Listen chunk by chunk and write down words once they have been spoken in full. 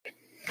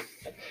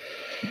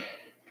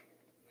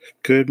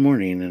Good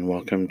morning and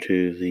welcome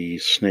to the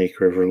Snake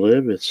River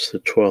Lib. It's the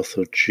 12th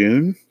of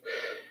June,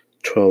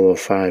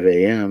 12:05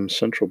 a.m.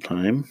 Central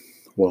Time.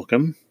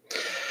 Welcome.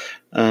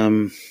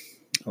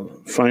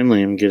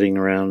 Finally, I'm getting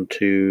around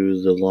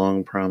to the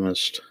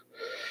long-promised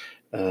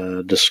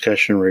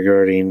discussion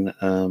regarding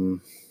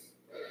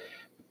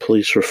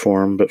police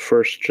reform. But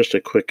first, just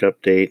a quick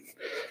update.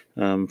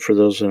 For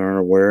those that aren't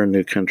aware, a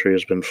new country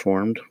has been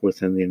formed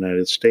within the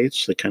United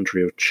States, the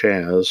country of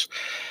Chaz.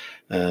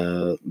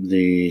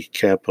 The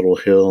Capitol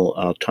Hill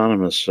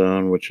Autonomous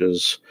Zone, which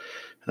is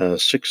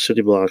 6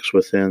 city blocks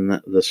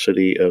within the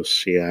city of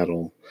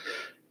Seattle.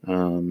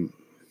 The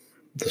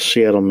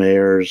Seattle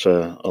mayor is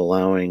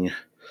allowing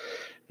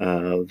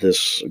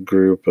this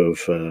group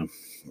of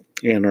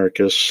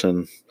anarchists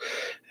and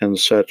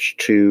such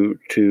to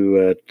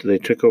they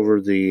took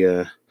over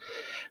the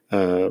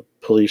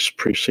police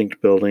precinct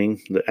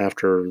building.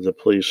 After the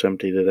police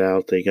emptied it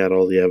out, they got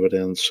all the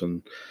evidence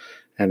and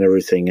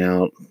everything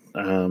out,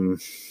 and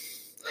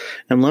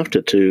left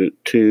it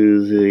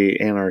to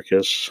the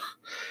anarchists.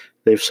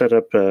 They've set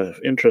up,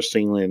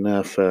 interestingly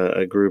enough,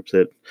 a group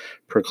that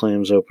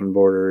proclaims open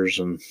borders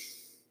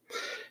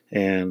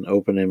and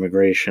open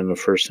immigration. The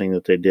first thing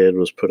that they did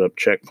was put up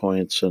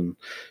checkpoints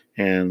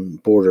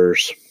and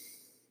borders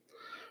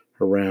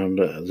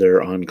around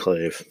their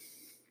enclave.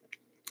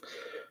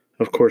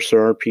 Of course,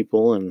 there are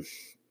people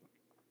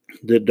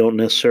that don't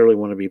necessarily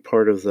want to be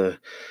part of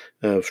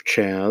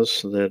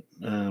Chaz that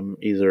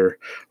either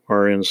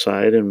are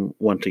inside and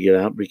want to get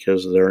out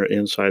because they're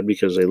inside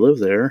because they live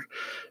there,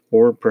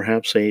 or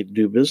perhaps they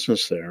do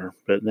business there.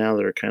 But now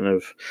they're kind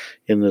of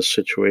in this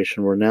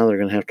situation where now they're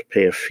going to have to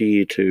pay a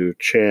fee to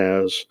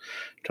Chaz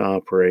to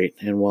operate.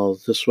 And while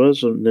this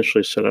was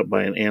initially set up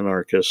by an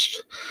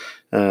anarchist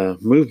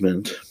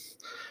movement,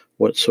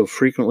 what so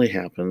frequently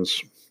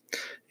happens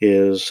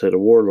is that a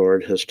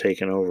warlord has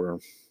taken over.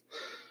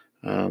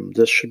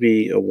 This should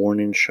be a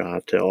warning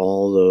shot to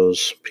all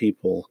those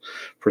people.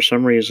 For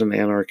some reason,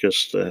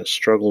 anarchists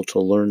struggle to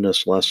learn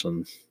this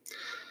lesson.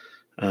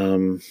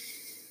 When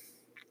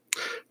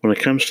it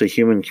comes to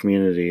human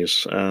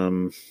communities,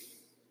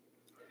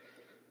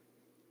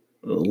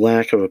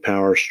 lack of a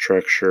power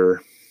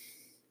structure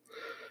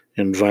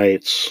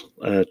invites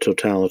a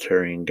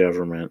totalitarian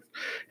government.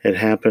 It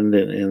happened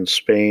in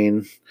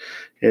Spain.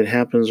 It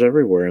happens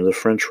everywhere. The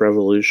French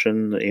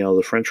Revolution,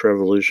 the French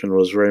Revolution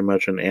was very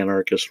much an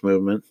anarchist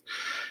movement.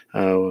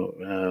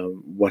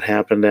 What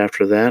happened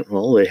after that?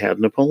 Well, they had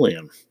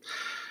Napoleon.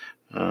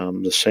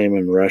 The same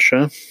in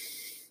Russia.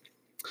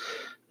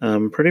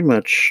 Pretty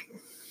much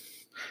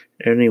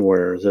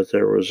anywhere that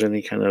there was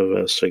any kind of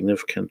a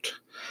significant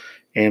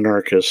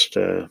anarchist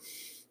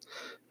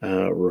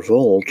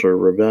revolt or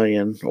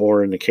rebellion,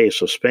 or in the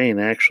case of Spain,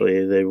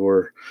 actually, they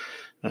were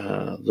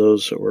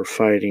those that were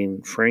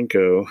fighting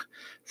Franco.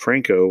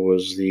 Franco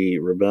was the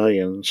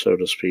rebellion, so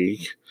to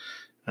speak,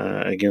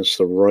 against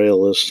the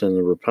royalists in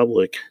the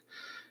Republic.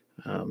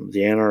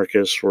 The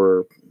anarchists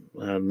were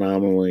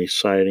nominally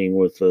siding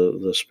with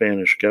the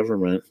Spanish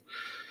government.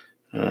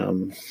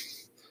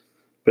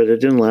 But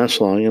it didn't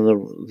last long, and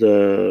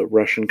the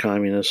Russian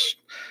communists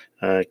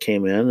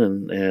came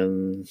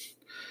in,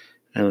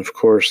 and of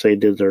course they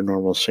did their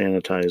normal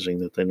sanitizing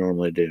that they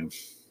normally do.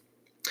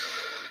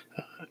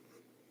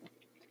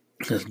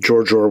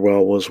 George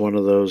Orwell was one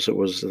of those that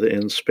was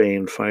in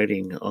Spain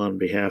fighting on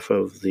behalf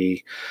of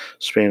the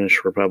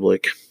Spanish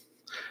Republic.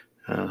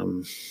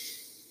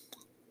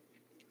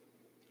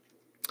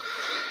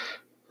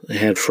 They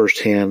had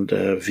firsthand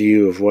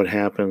view of what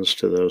happens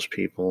to those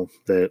people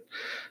that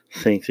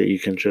think that you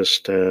can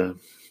just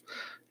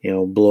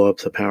blow up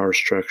the power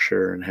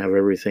structure and have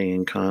everything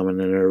in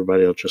common and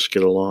everybody will just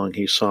get along.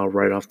 He saw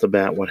right off the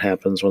bat what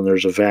happens when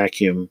there's a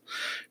vacuum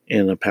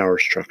in a power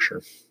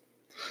structure.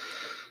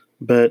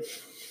 But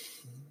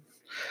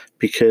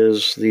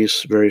because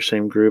these very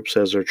same groups,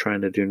 as they're trying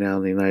to do now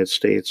in the United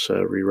States,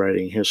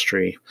 rewriting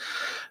history,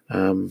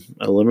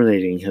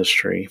 eliminating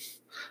history,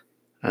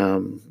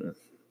 that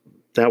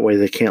way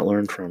they can't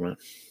learn from it.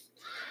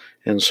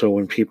 And so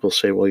when people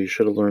say, well, you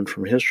should have learned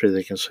from history,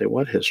 they can say,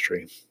 what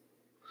history?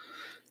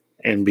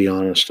 And be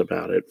honest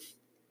about it.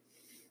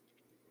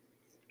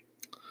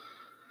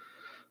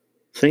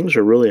 Things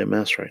are really a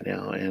mess right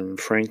now, and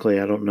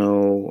frankly, I don't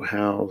know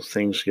how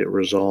things get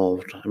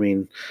resolved. I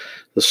mean,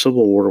 the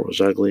Civil War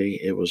was ugly.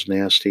 It was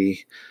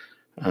nasty.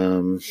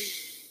 While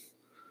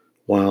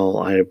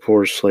I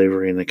abhor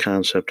slavery and the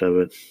concept of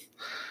it,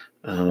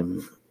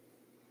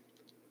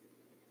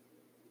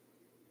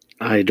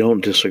 I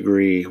don't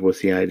disagree with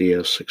the idea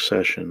of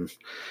secession.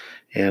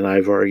 And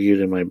I've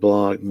argued in my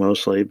blog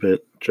mostly,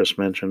 but just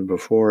mentioned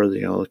before,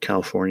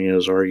 California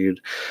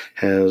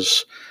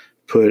has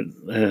put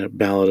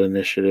ballot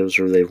initiatives,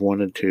 or they've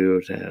wanted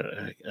to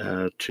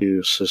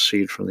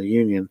secede from the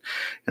Union.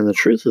 And the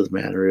truth of the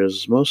matter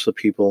is, most of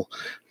the people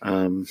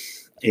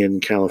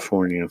in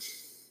California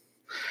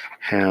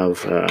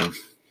have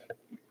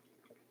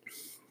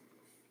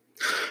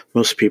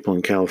most people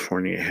in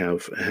California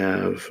have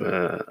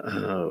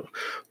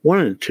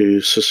wanted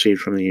to secede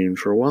from the Union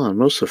for a while, and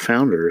most of the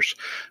founders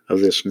of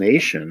this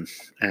nation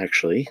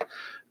actually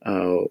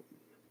uh,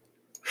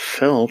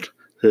 felt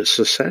that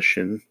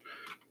secession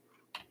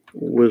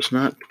was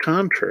not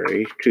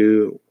contrary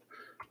to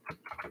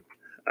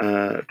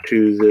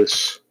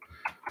this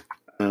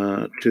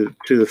to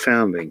the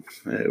founding.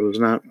 It was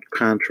not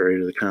contrary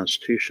to the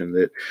Constitution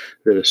that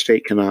a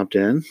state can opt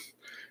in,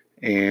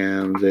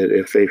 and that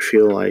if they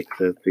feel like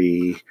that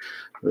the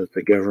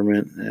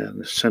government and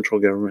the central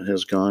government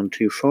has gone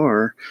too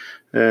far,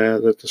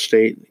 that the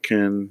state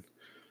can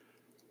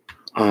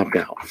opt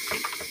out.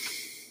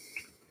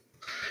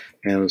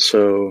 And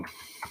so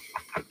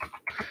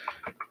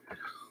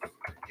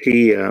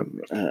he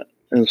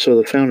and so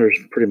the founders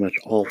pretty much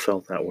all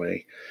felt that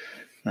way.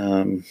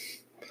 Um,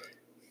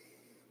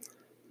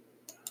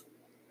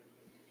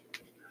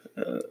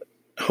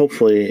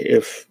 Hopefully,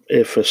 if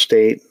a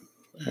state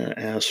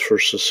asks for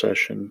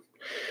secession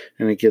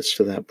and it gets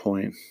to that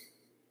point,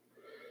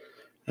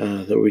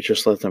 that we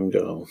just let them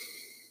go.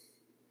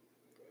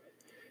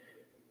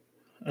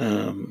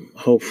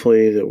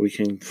 Hopefully that we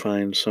can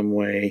find some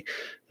way,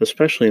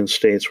 especially in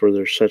states where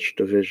there's such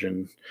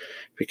division,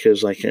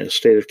 because like in the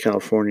state of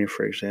California,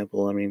 for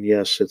example, I mean,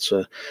 yes, it's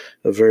a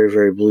very,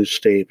 very blue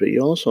state, but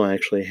you also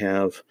actually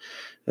have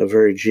a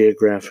very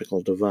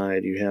geographical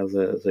divide. You have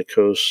the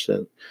coast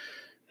that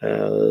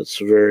it's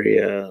very,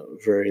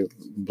 very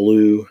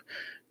blue,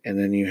 and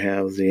then you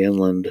have the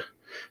inland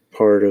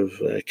part of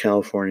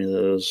California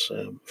that is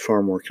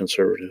far more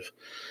conservative.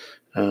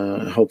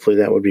 Hopefully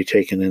that would be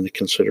taken into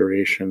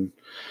consideration,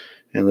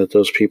 and that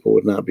those people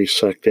would not be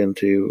sucked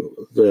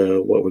into the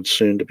what would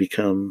soon to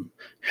become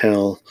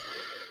hell,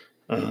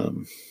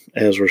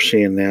 as we're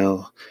seeing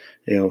now.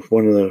 You know,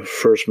 one of the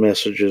first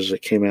messages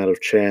that came out of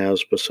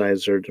Chaz,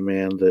 besides their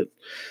demand that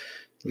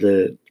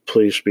the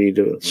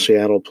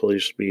Seattle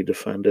police be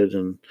defunded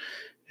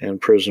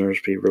and prisoners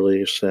be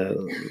released,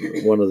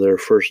 one of their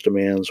first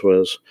demands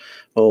was,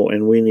 oh,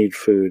 and we need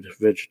food,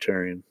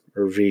 vegetarian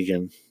or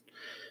vegan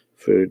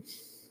food.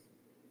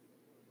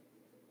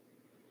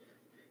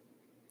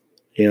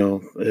 You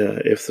know,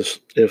 if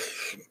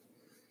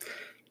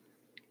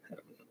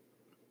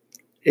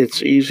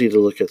it's easy to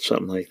look at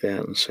something like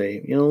that and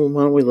say, you know,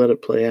 why don't we let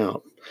it play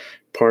out?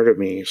 Part of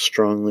me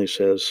strongly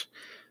says,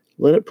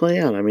 let it play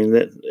out. I mean,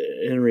 that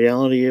in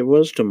reality, it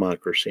was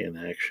democracy in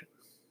action.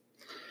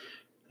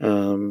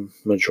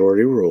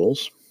 Majority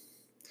rules.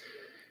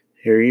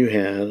 Here you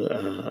had,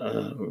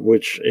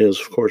 which is,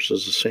 of course,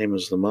 is the same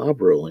as the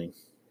mob ruling.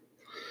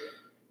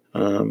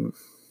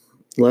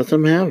 Let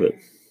them have it.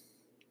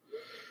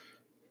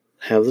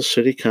 Have the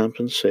city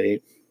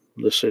compensate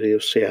the city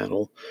of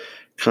Seattle,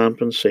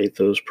 compensate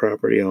those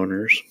property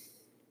owners.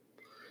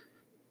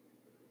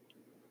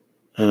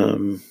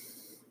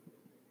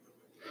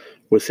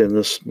 Within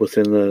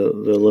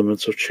the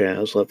limits of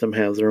Chaz, let them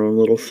have their own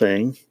little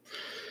thing.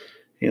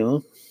 You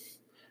know,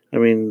 I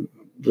mean,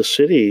 the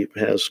city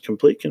has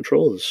complete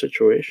control of the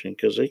situation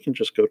because they can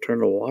just go turn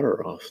the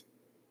water off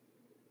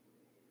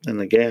and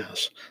the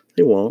gas.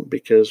 They won't,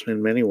 because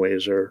in many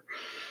ways they're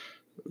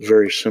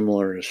very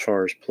similar as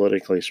far as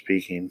politically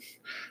speaking,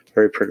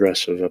 very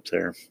progressive up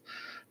there.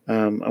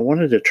 I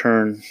wanted to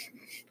turn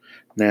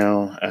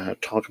now,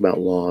 talk about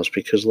laws,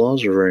 because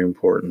laws are very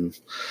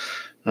important.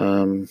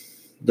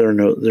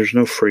 There's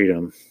no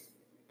freedom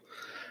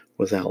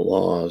without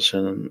laws,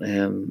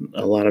 and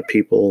a lot of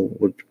people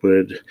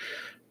would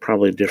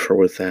probably differ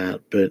with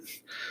that, but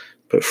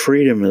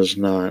freedom is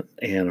not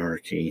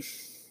anarchy.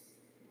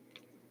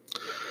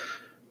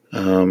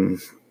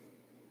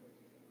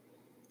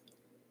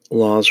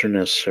 Laws are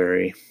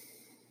necessary,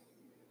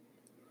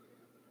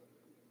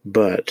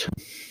 but,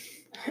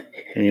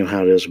 and you know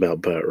how it is about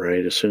but,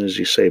 right? As soon as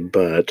you say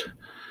but,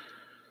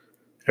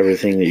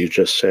 everything that you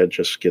just said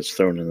just gets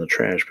thrown in the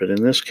trash. But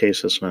in this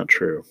case, it's not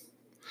true.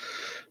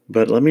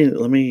 But let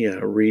me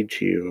read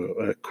to you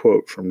a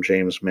quote from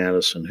James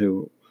Madison,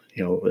 who,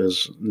 you know,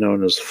 is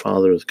known as the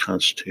father of the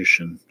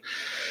Constitution.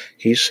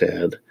 He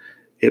said,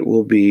 "It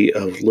will be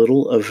of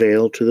little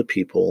avail to the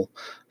people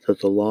that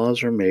the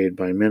laws are made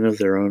by men of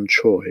their own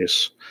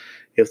choice,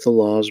 if the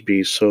laws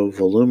be so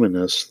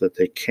voluminous that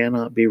they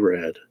cannot be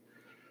read,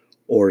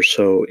 or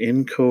so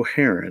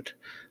incoherent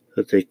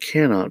that they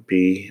cannot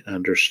be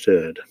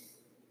understood."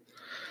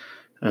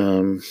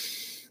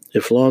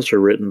 If laws are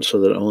written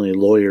so that only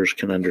lawyers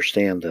can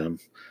understand them,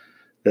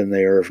 then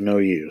they are of no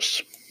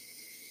use.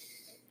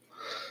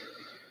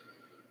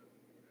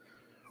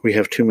 We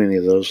have too many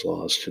of those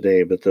laws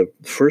today, but the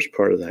first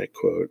part of that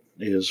quote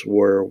is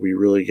where we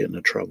really get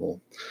into trouble.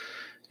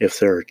 If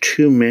there are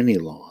too many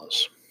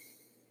laws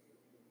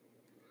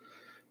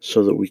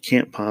so that we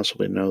can't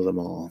possibly know them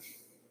all,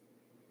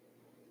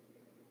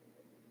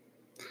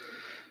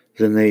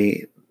 then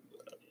they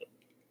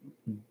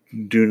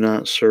do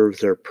not serve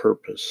their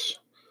purpose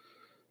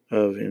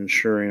of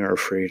ensuring our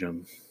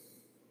freedom.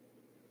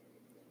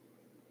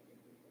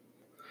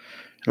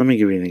 Let me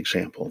give you an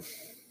example.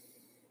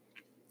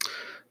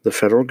 The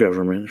federal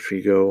government, if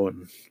you go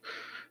and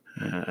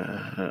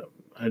I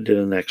did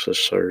a Nexus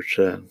search.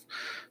 The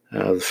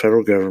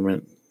federal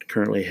government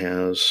currently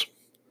has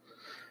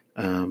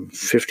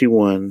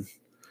 51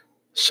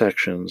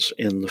 sections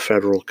in the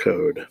federal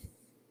code,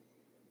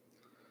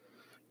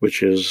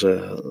 which is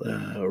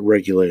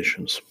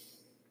regulations,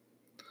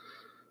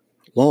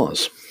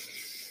 laws.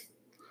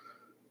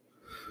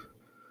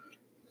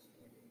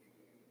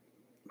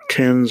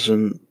 Tens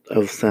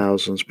of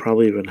thousands,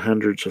 probably even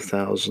hundreds of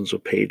thousands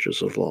of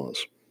pages of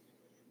laws.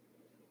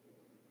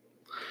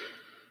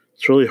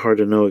 It's really hard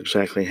to know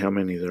exactly how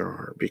many there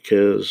are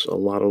because a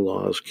lot of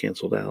laws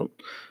canceled out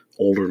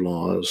older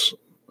laws.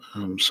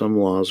 Some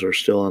laws are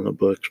still on the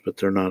books, but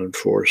they're not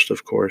enforced,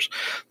 of course.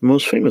 The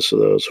most famous of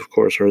those, of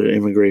course, are the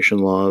immigration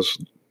laws,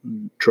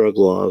 drug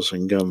laws,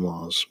 and gun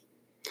laws.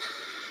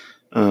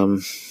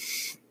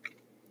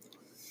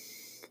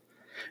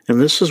 And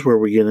this is where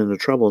we get into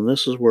trouble, and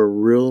this is where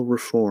real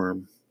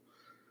reform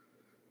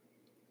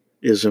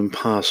is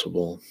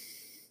impossible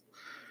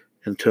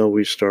until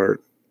we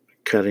start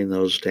cutting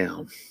those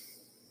down.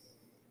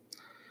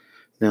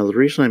 Now, the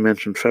reason I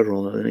mentioned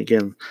federal, and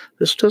again,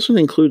 this doesn't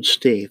include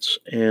states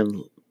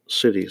and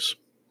cities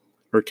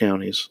or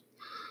counties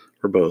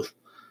or both.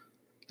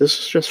 This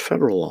is just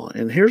federal law.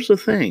 And here's the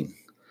thing.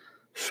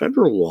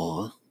 Federal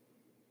law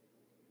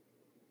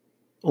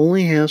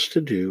only has to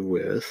do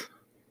with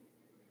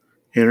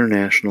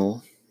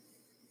international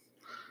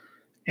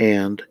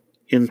and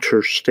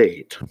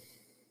interstate.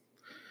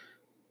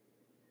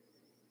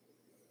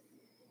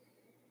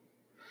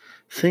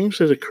 Things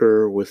that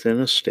occur within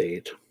a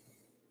state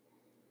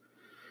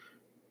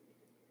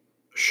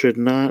should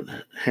not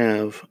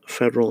have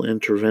federal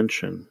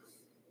intervention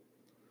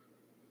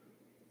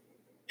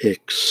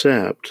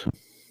except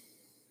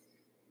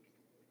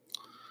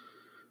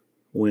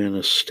when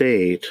a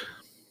state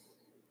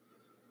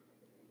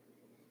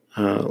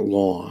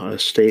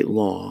state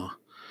law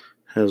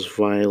has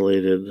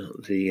violated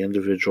the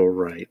individual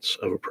rights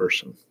of a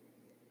person.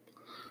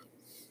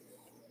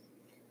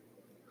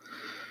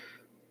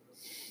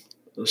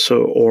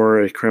 So,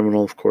 or a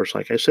criminal, of course,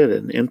 like I said,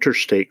 an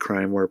interstate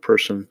crime where a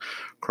person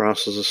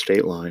crosses a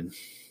state line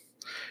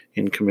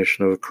in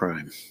commission of a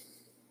crime.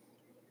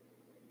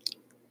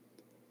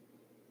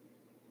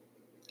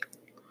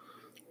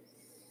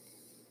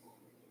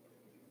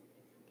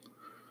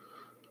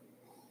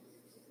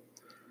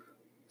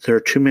 There are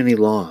too many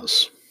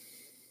laws.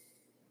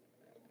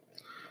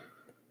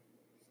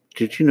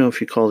 Did you know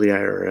if you call the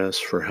IRS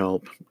for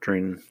help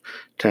during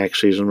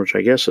tax season, which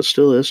I guess it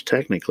still is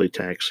technically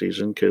tax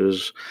season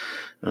because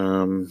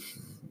you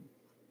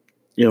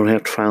don't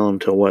have to file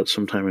until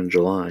sometime in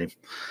July.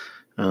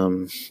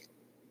 There's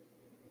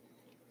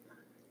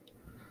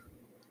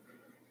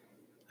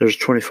a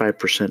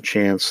 25%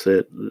 chance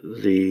that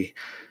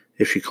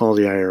if you call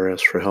the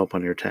IRS for help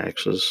on your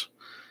taxes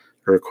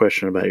or a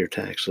question about your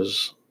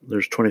taxes,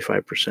 there's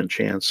 25%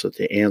 chance that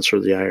the answer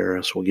the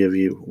IRS will give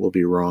you will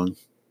be wrong.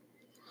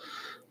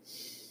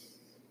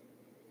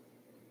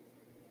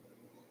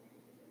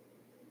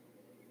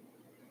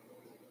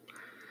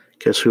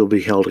 Guess who will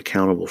be held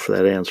accountable for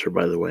that answer,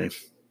 by the way?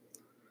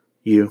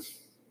 You.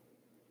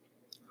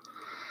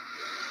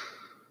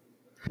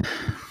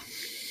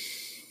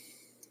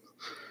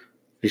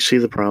 You see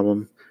the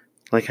problem?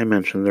 Like I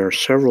mentioned, there are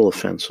several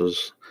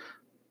offenses,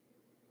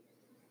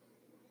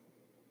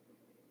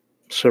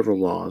 several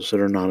laws that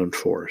are not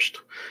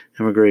enforced.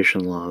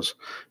 Immigration laws.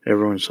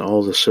 Everyone's,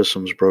 the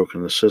system's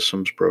broken, the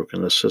system's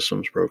broken, the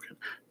system's broken.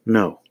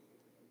 No.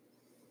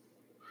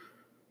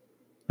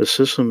 The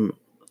system,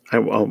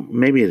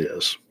 maybe it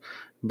is,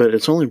 but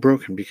it's only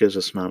broken because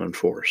it's not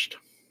enforced.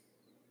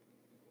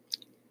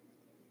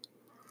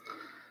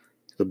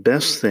 The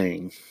best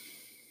thing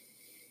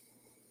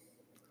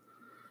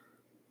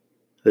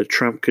that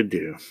Trump could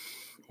do,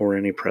 or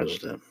any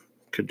president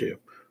could do,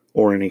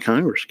 or any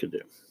Congress could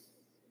do,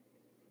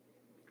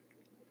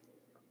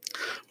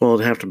 well,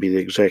 it'd have to be the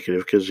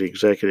executive because the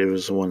executive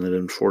is the one that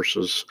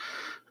enforces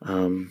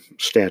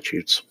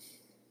statutes.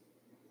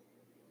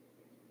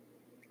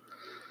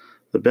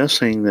 The best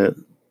thing that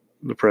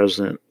the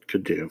president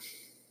could do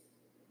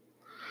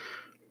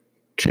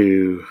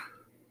to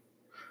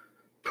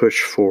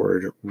push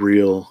forward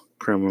real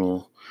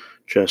criminal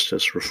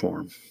justice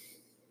reform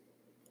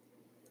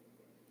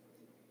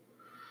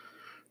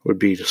would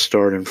be to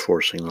start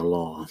enforcing the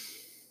law.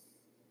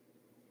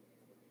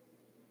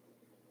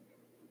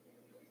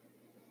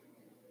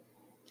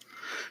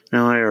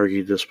 Now, I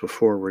argued this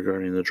before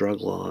regarding the drug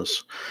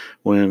laws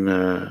when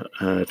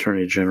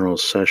Attorney General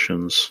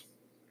Sessions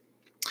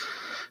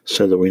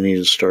said that we need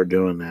to start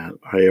doing that.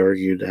 I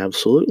argued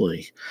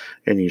absolutely.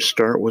 And you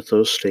start with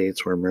those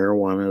states where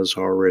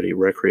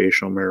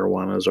recreational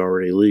marijuana is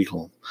already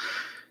legal.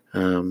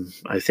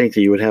 I think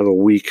that you would have a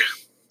weak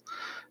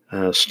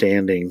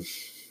standing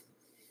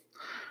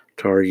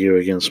to argue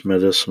against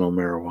medicinal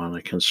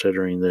marijuana,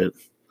 considering that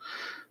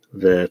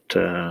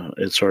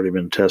it's already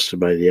been tested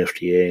by the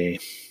FDA.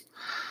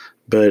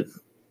 But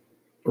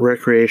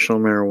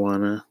recreational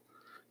marijuana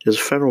is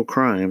a federal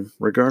crime,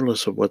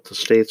 regardless of what the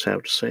states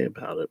have to say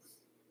about it.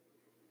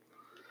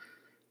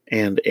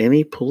 And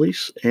any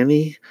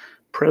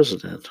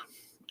president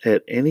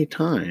at any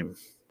time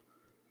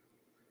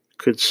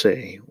could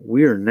say,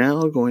 we are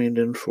now going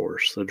to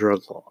enforce the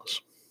drug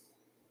laws.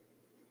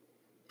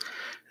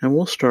 And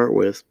we'll start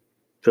with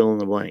fill in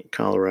the blank,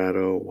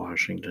 Colorado,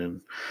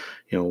 Washington,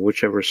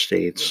 whichever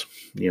states,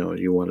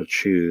 you want to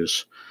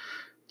choose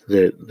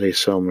that they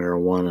sell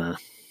marijuana,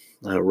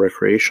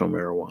 recreational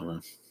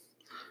marijuana,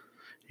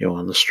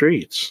 on the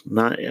streets,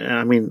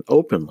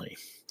 openly.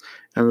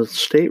 And the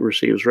state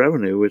receives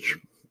revenue, which,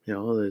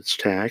 it's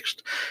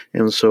taxed.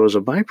 And so as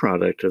a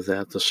byproduct of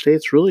that, the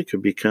states really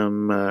could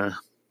become,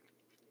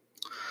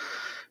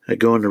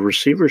 go into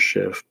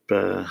receivership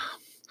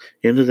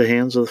into the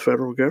hands of the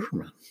federal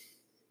government.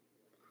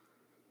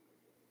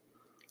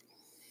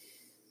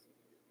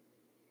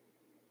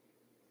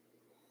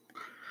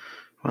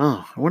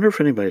 Wow, I wonder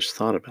if anybody's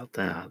thought about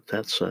that.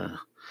 That's a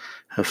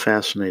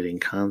fascinating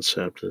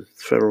concept. The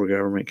federal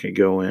government could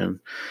go in,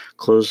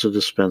 close the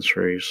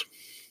dispensaries,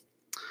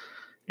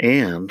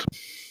 and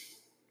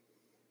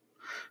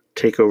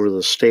take over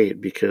the state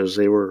because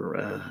they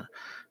were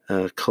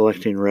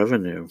collecting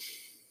revenue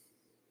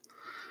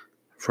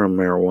from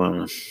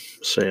marijuana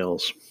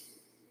sales.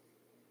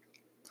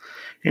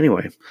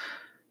 Anyway,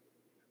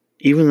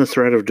 even the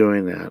threat of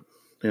doing that,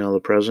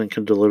 the president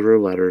can deliver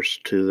letters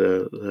to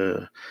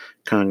the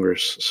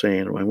Congress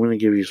saying, we're going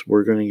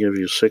to give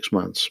you 6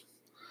 months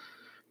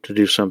to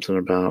do something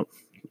about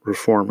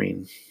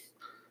reforming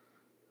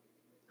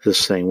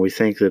this thing. We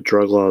think that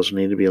drug laws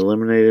need to be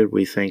eliminated.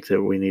 We think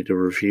that we need to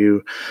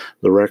review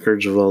the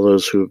records of all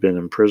those who have been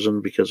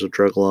imprisoned because of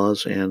drug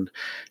laws. And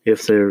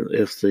if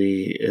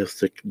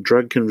the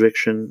drug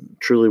conviction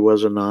truly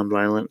was a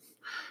nonviolent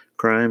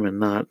crime and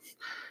not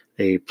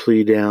a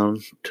plea down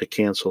to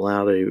cancel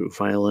out a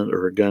violent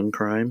or a gun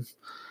crime,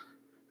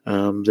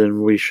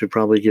 then we should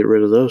probably get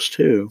rid of those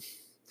too.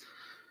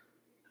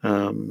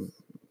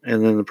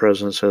 And then the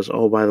president says,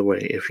 oh, by the way,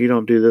 if you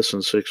don't do this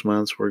in 6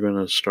 months, we're going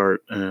to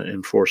start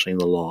enforcing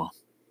the law.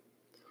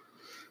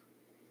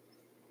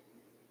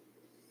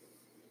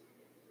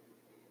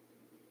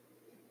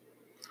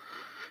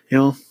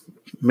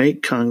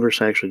 Make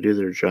Congress actually do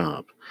their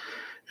job.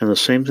 And the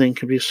same thing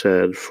can be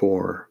said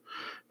for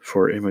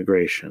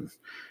immigration.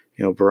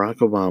 Barack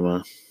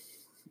Obama,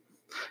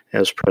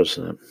 as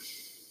president,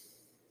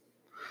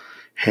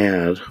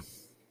 had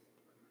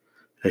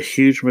a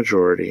huge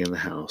majority in the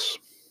House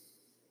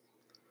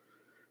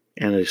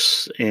and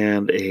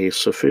a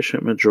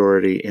sufficient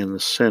majority in the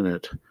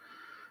Senate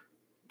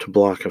to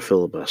block a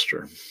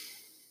filibuster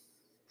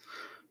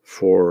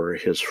for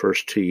his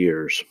first 2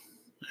 years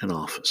in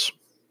office.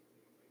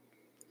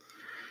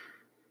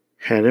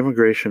 Had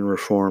immigration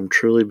reform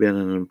truly been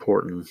an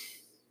important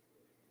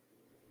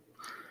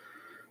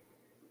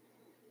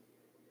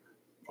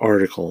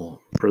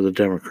article for the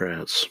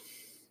Democrats,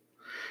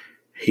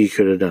 he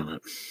could have done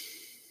it.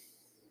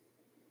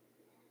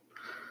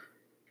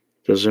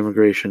 Does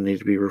immigration need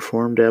to be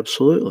reformed?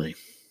 Absolutely.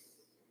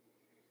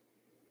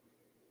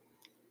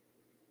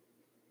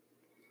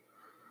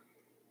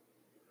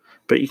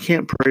 But you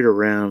can't parade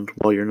around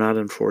while you're not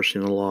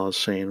enforcing the laws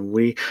saying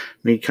we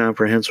need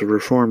comprehensive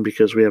reform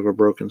because we have a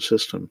broken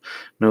system.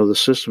 No, the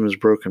system is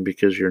broken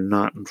because you're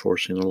not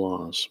enforcing the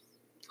laws.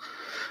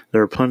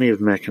 There are plenty of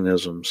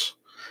mechanisms.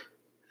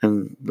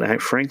 And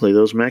frankly,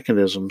 those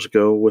mechanisms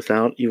go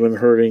without even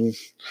hurting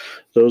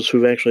those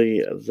who've actually,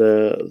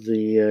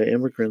 the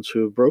immigrants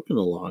who have broken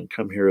the law and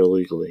come here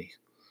illegally.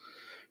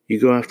 You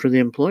go after the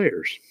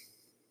employers.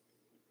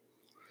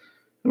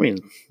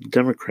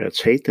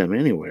 Democrats hate them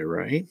anyway,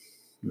 right?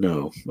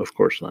 No, of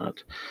course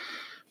not.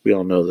 We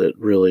all know that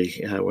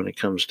really, when it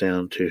comes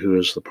down to who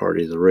is the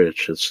party of the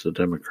rich, it's the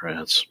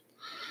Democrats.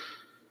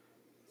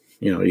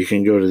 You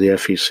can go to the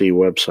FEC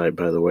website,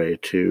 by the way,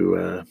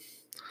 to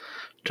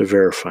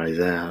verify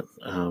that.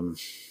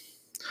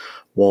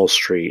 Wall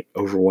Street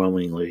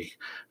overwhelmingly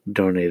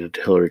donated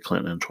to Hillary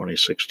Clinton in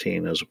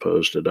 2016 as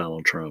opposed to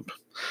Donald Trump,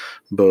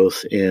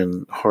 both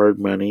in hard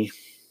money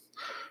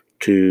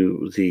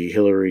to the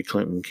Hillary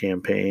Clinton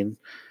campaign,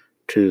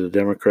 to the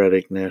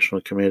Democratic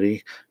National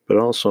Committee, but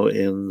also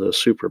in the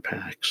super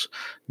PACs.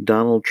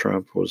 Donald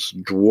Trump was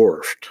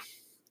dwarfed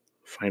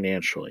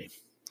financially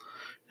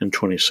in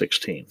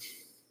 2016.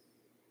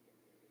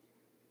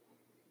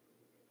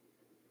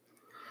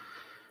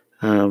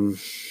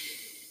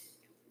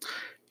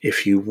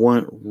 If you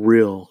want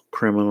real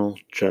criminal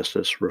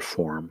justice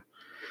reform,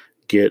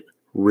 get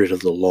rid of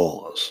the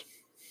laws.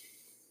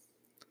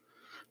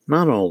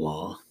 Not all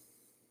law.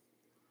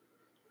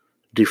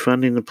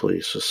 Defunding the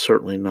police is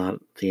certainly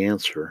not the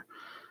answer,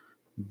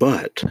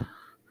 but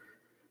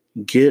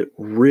get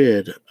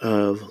rid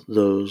of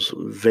those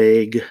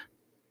vague,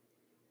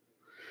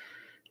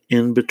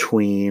 in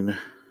between,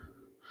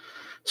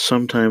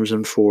 sometimes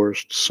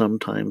enforced,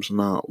 sometimes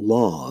not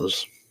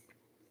laws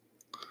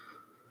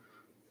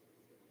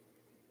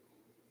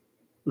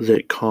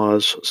that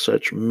cause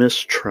such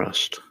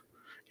mistrust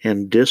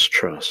and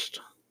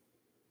distrust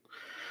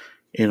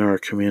in our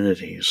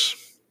communities.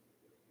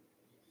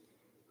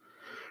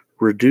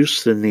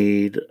 Reduce the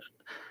need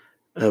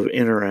of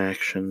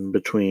interaction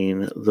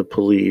between the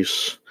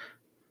police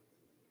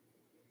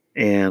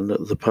and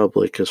the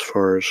public as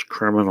far as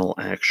criminal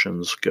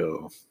actions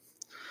go.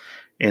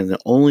 And the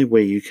only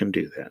way you can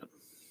do that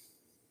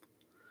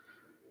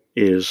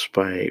is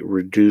by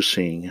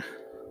reducing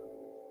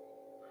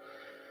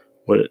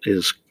what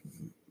is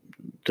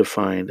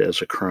defined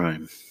as a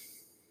crime.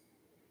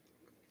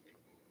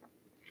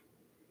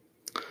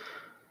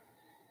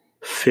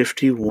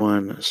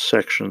 51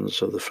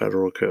 sections of the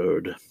federal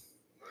code,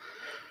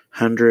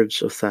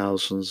 hundreds of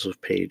thousands of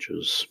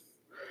pages,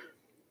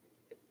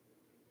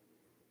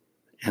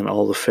 and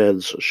all the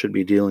feds should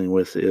be dealing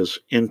with is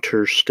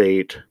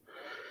interstate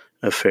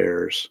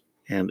affairs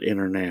and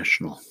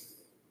international.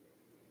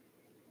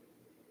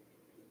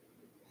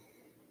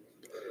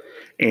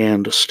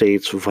 And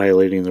states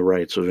violating the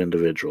rights of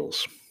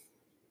individuals.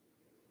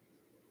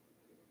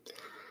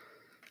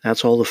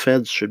 That's all the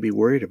feds should be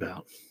worried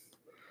about.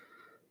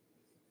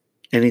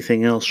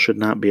 Anything else should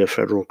not be a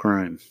federal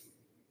crime.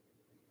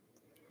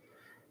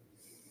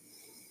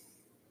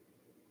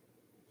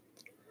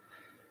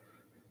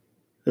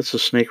 It's a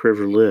Snake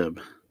River Lib.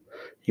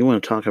 You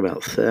want to talk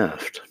about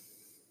theft.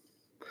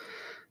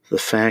 The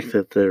fact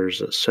that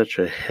there's such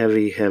a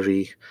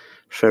heavy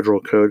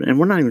federal code, and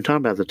we're not even talking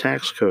about the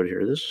tax code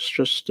here. This is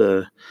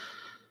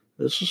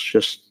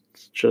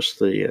just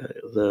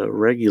the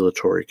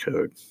regulatory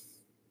code.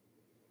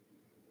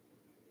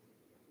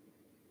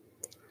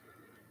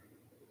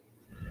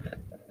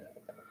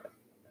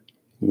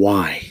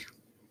 Why?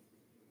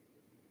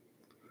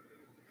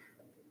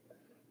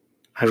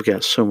 I've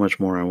got so much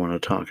more I want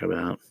to talk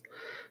about.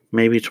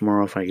 Maybe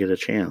tomorrow if I get a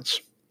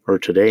chance. Or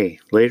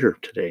later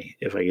today,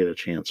 if I get a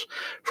chance.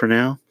 For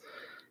now,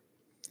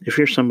 if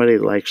you're somebody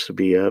that likes to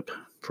be up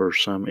for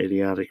some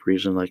idiotic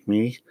reason like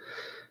me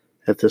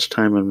at this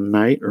time of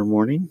night or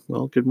morning,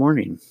 well, good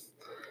morning.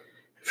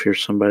 If you're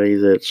somebody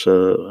that's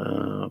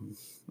a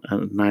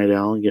night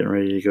owl and getting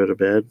ready to go to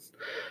bed,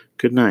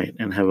 good night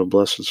and have a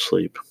blessed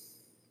sleep.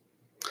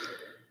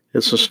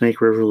 It's the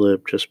Snake River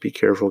Lib. Just be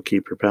careful.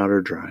 Keep your powder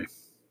dry.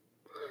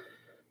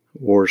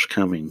 War's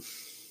coming.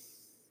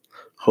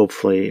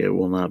 Hopefully it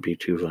will not be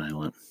too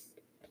violent.